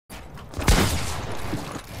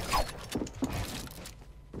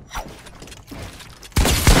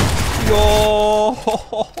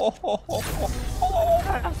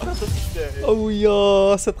او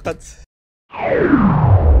يا صدقت.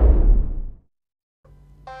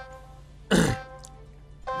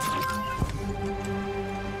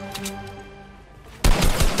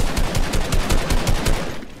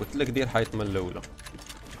 قلت لك دير حيط من الاولى.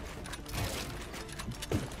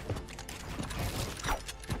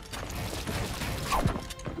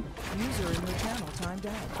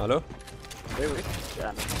 الو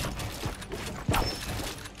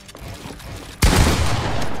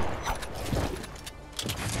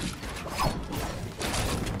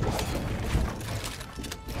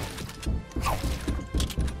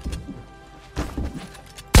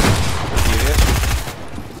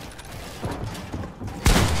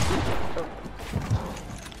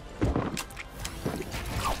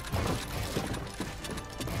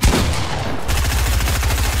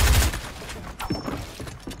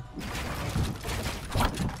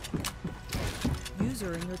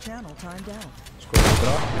in your channel timed out. شكون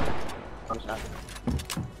هضرة؟ مش عارف.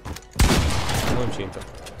 وين مشي انت؟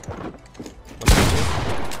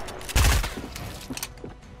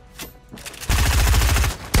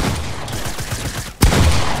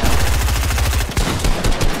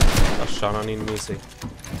 الشعرانين ميسي.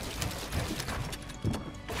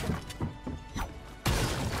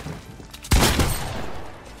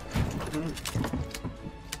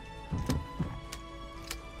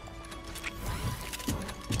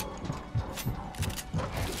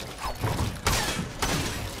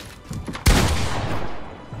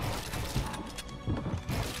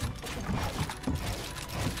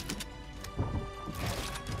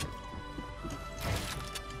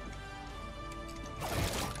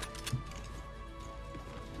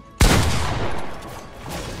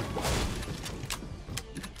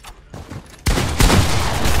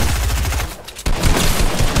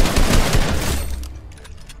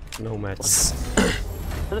 نوماتس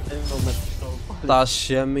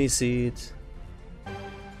 11 يا ميسيت.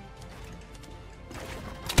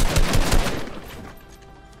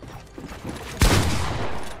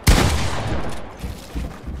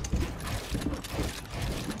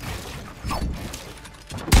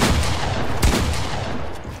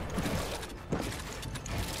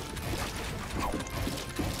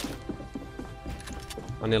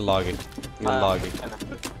 أنا اللاقي أنا اللاقي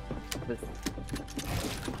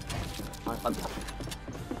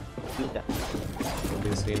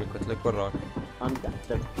بيسيني قلت لك وراك.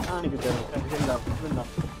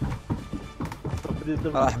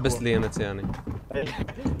 راح احبس لي انا ثاني.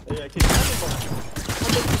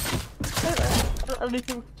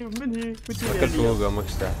 فكر فوق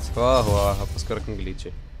ماكش تحت. واه بذكرك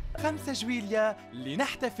انجليزي. 5 جويليا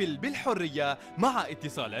لنحتفل بالحرية مع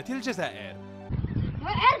اتصالات الجزائر.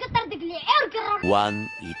 One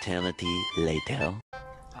eternity later.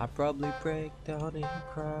 I probably break down and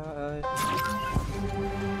cry.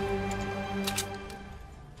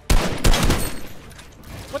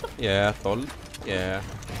 What the? Yeah, طول. Yeah.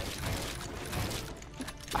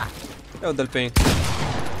 يا ود البينك.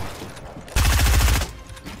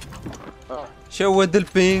 شو ود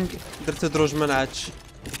البينك؟ درت دروج ما نعادش.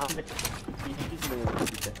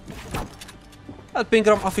 البينك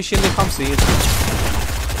راه مافيشين لي 50.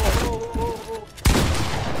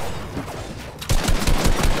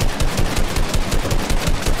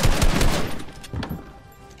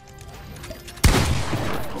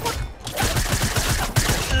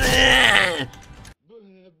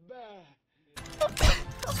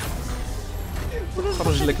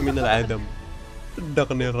 خرج لك من العدم.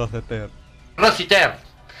 صدقني الراسيتير. راسيتير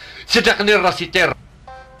صدقني الراسيتير.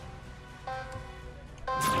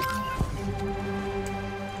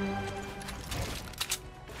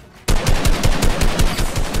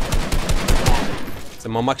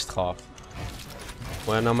 تما ماكش تخاف.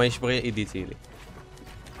 وانا ما يشبغي ايديتي لي.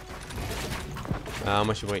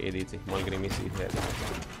 ماشي بغي ايديتي مالغري ميسي هذا.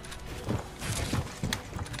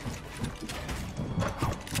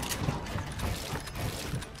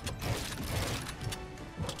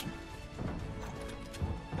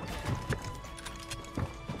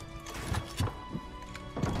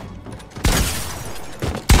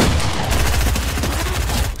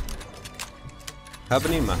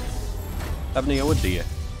 ابني ما ابني يا ودية.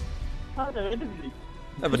 هذا ابني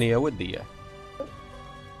ابني يا ودية.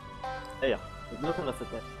 ايوه بنوك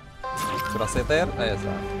راسيتير. راسيتير ايوه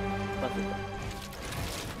صح.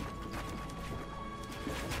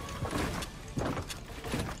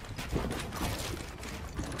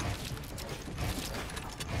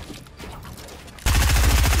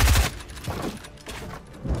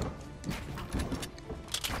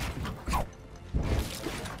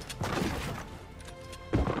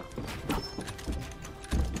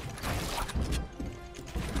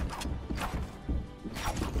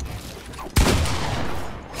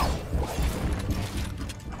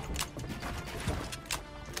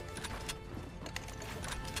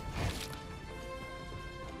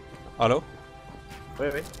 الو وي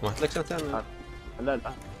وي. ما قلتلكش انت لا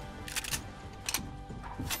لا.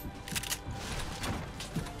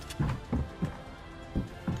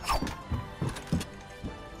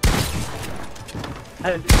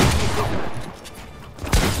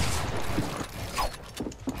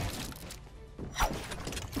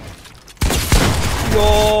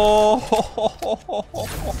 يوه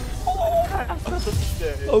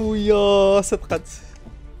او يا صدقت.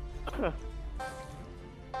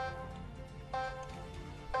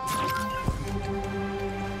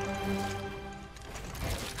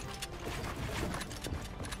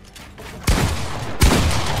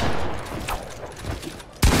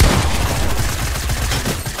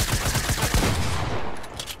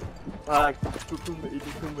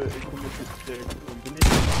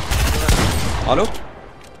 الو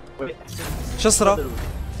شو صرا؟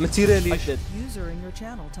 ما تيراليش. User in your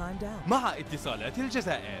channel timed out. مع اتصالات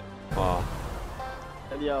الجزائر.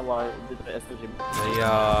 يا الله بديت اسجل. هي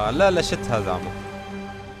لا لا شتها زعما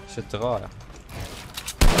شت غاية.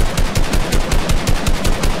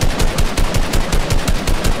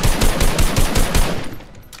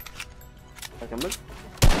 اكمل؟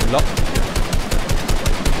 لا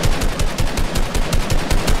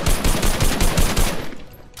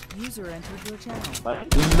User entered your channel.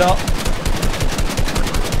 لا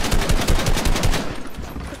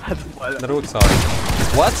نروق سوري.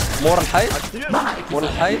 وات مور الحي مور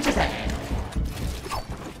الحي.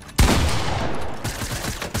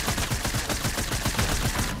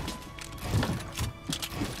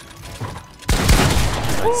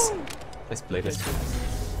 نايس نايس بلاي نايس بلاي.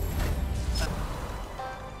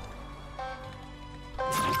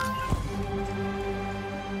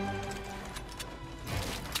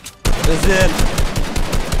 مازال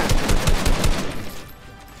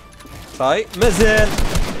صاي مازال.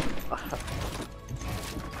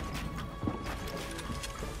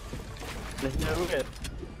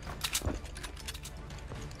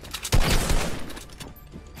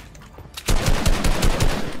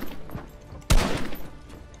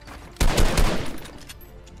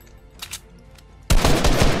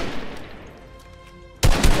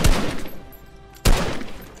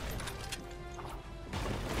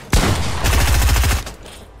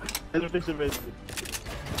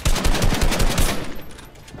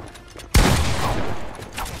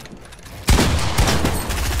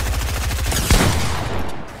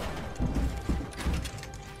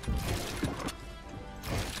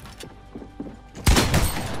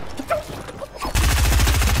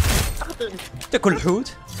 تاكل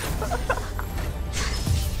الحوت.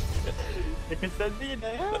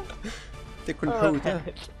 تاكل الحوت ها.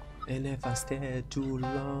 And if I stay too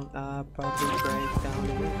long, I'll probably break down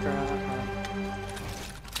and cry.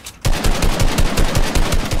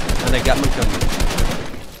 أنا قاعد ما نكمل.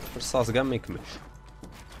 الرصاص قاعد ما يكملش.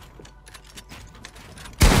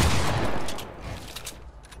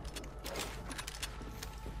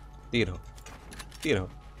 ديرها ديرها.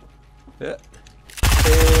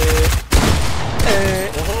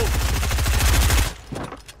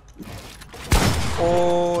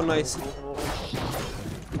 اوه نايس.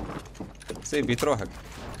 سيبي تروحك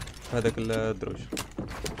هذاك الدروج.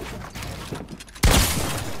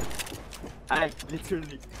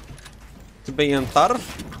 تبين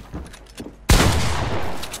طرف.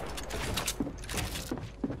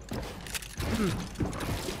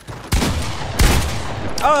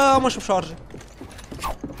 مش بشارجي.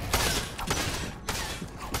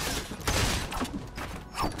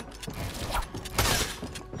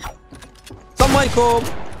 السلام عليكم.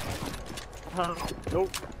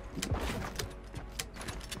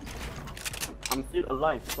 I'm still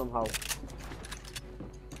alive somehow.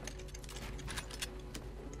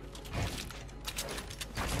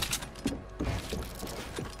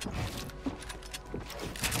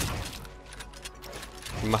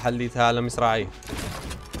 محليتها على مصراعيه.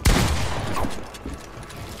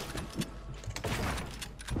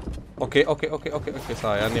 اوكي اوكي اوكي اوكي اوكي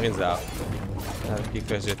صار يعني غير نزعق. هذا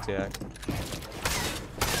كيفاش جات تاعك.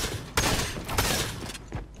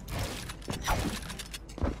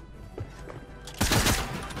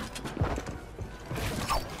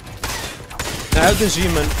 عاود نجي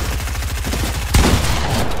من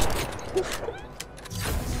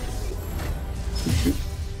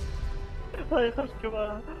هاي خش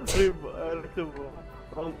كمان ريمبو اكتبوا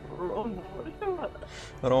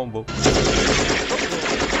رومبو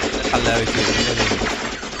حلاوي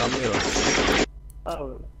كاميرا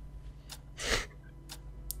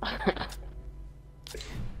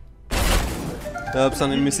بس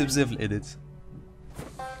انا نميس بزاف الايديت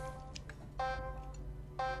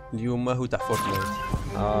اليوم ما هو تاع فورتنايت.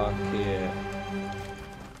 اوكي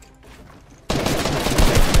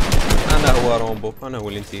هو رومبو، انا هو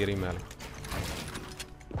اللي نتيري مالك.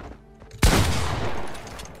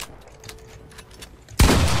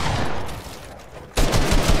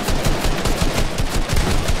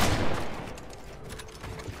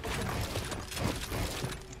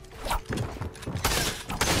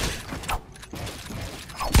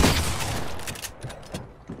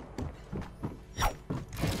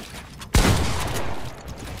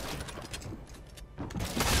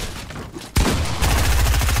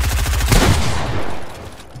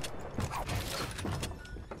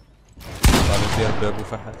 دير باب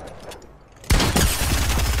وفحل.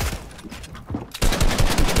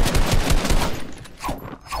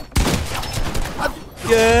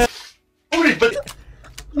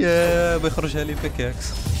 يا بيخرجها لي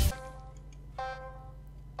بيكاكس.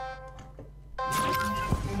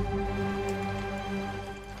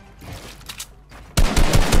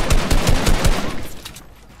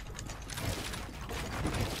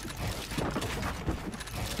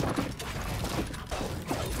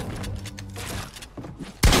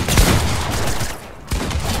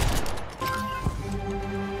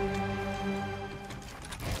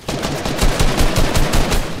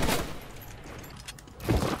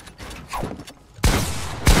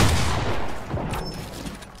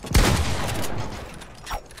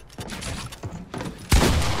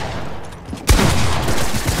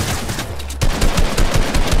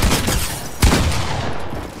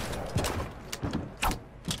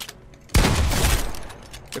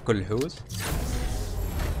 تاكل الحوت.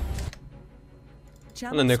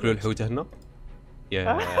 رانا ناكلو الحوت هنا. يا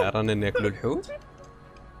رانا ناكلو الحوت.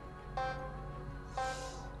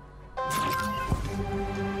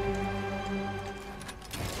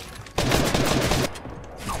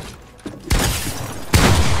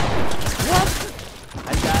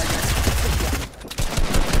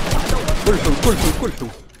 كل حوت كل حوت كل حوت.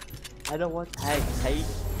 انا وات هاي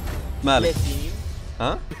مالك؟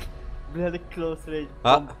 ها؟ بهذاك كلوز رينج.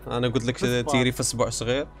 انا قلت لك تيري في اسبوع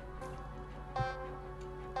صغير.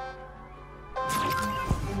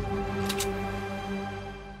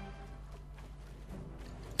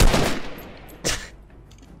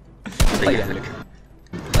 طيحلك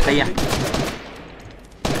طيحلك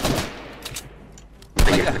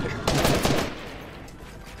طيحلك.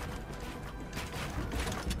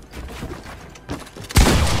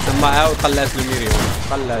 سمعها وطلعت المليون.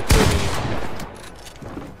 طلعت المليون.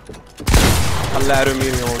 طلع له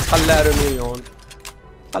مليون. طلع له مليون.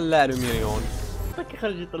 طلع له مليون. كي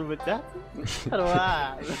خرج يطلب تحت.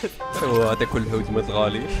 ارواح. هو تاكل الحوت ما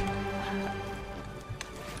تغاليش.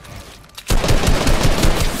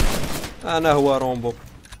 انا هو رومبو.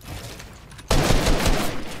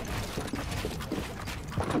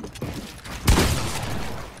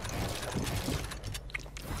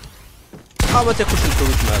 ما تاكلش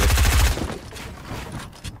الحوت مالك.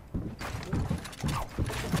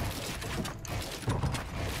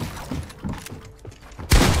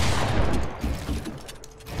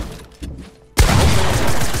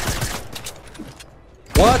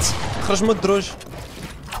 وات خرج من الدروج.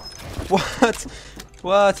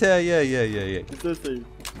 وات يا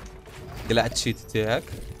قلعت الشيت تاعك.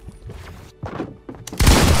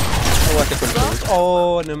 هو تاكل الحوت.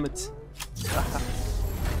 اوه نمت.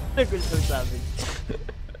 تاكل الحوت صاحبي.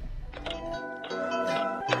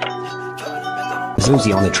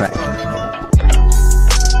 زوزي on the track.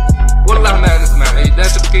 والله ما نسمع عيدة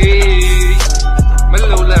تبكي من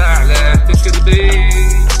لولا علاه تكذبي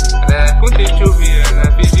علاه كنتي تشوفي